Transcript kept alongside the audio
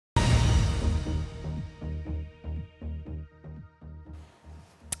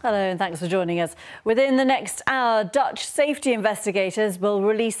Hello and thanks for joining us. Within the next hour, Dutch safety investigators will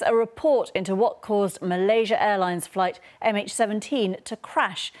release a report into what caused Malaysia Airlines flight MH17 to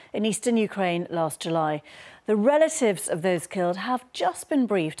crash in eastern Ukraine last July. The relatives of those killed have just been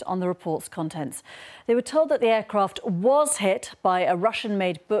briefed on the report's contents. They were told that the aircraft was hit by a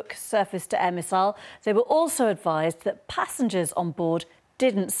Russian-made Buk surface-to-air missile. They were also advised that passengers on board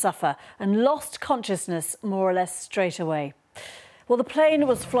didn't suffer and lost consciousness more or less straight away. Well, the plane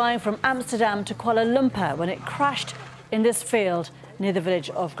was flying from Amsterdam to Kuala Lumpur when it crashed in this field near the village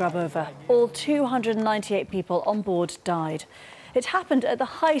of Grabovo. All 298 people on board died. It happened at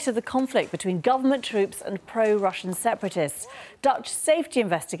the height of the conflict between government troops and pro-Russian separatists. Dutch safety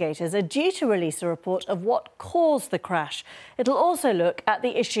investigators are due to release a report of what caused the crash. It'll also look at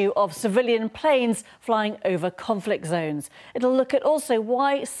the issue of civilian planes flying over conflict zones. It'll look at also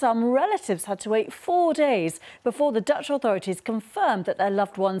why some relatives had to wait 4 days before the Dutch authorities confirmed that their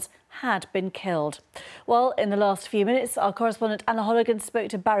loved ones had been killed. Well, in the last few minutes, our correspondent Anna Holligan spoke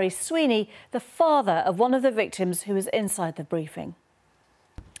to Barry Sweeney, the father of one of the victims who was inside the briefing.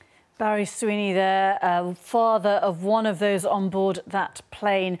 Barry Sweeney there, father of one of those on board that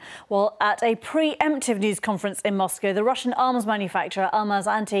plane. Well, at a preemptive news conference in Moscow, the Russian arms manufacturer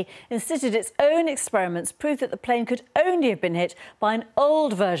Almaz-Antey insisted its own experiments proved that the plane could only have been hit by an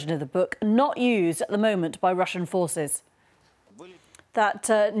old version of the Buk, not used at the moment by Russian forces.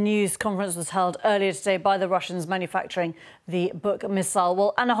 That news conference was held earlier today by the Russians manufacturing the Buk missile.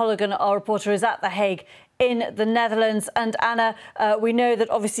 Well, Anna Holligan, our reporter, is at The Hague in the Netherlands. And Anna, we know that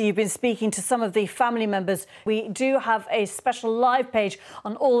obviously you've been speaking to some of the family members. We do have a special live page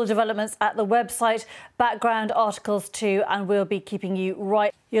on all the developments at the website, background articles too, and we'll be keeping you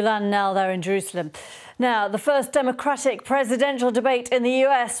right. You land now there in Jerusalem. Now, the first Democratic presidential debate in the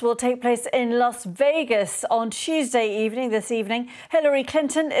US will take place in Las Vegas on Tuesday evening, this evening. Hillary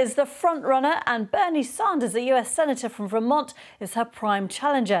Clinton is the front runner and Bernie Sanders, a US senator from Vermont, is her prime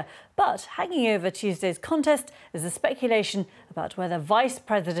challenger. But hanging over Tuesday's contest is the speculation about whether Vice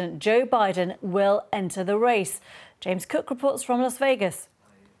President Joe Biden will enter the race. James Cook reports from Las Vegas.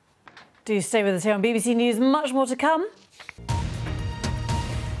 Do stay with us here on BBC News. Much more to come.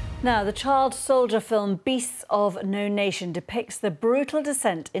 Now, the child soldier film Beasts of No Nation depicts the brutal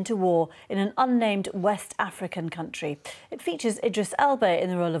descent into war in an unnamed West African country. It features Idris Elba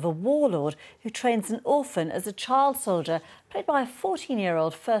in the role of a warlord who trains an orphan as a child soldier, played by a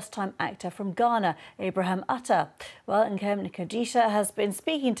 14-year-old first-time actor from Ghana, Abraham Atta. Well, Nkem Nkadisha has been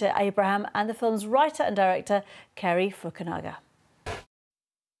speaking to Abraham and the film's writer and director, Kerry Fukunaga.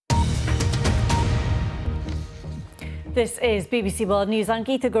 This is BBC World News. I'm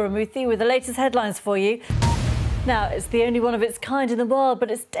GEETA Guru-MURTHY with the latest headlines for you. Now, it's the only one of its kind in the world, but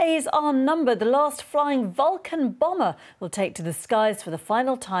its days are numbered. The last flying Vulcan bomber will take to the skies for the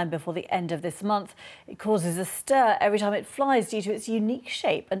final time before the end of this month. It causes a stir every time it flies due to its unique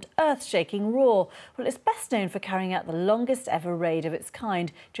shape and earth-shaking roar. Well, it's best known for carrying out the longest ever raid of its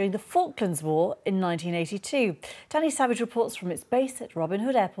kind during the Falklands War in 1982. Danny Savage reports from its base at Robin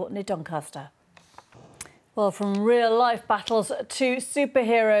Hood Airport near Doncaster. Well, from real-life battles to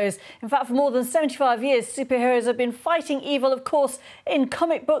superheroes. In fact, for more than 75 years, superheroes have been fighting evil, of course, in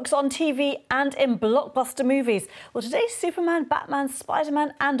comic books, on TV and in blockbuster movies. Well, today, Superman, Batman,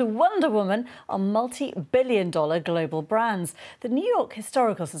 Spider-Man and Wonder Woman are multi-billion-dollar global brands. The New York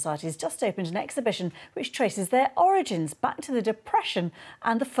Historical Society has just opened an exhibition which traces their origins back to the Depression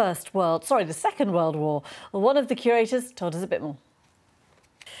and the Second World War. Well, one of the curators told us a bit more.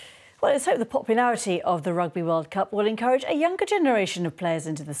 Well, let's hope the popularity of the Rugby World Cup will encourage a younger generation of players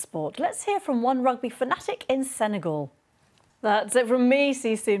into the sport. Let's hear from one rugby fanatic in Senegal. That's it from me. See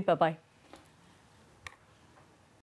you soon. Bye-bye.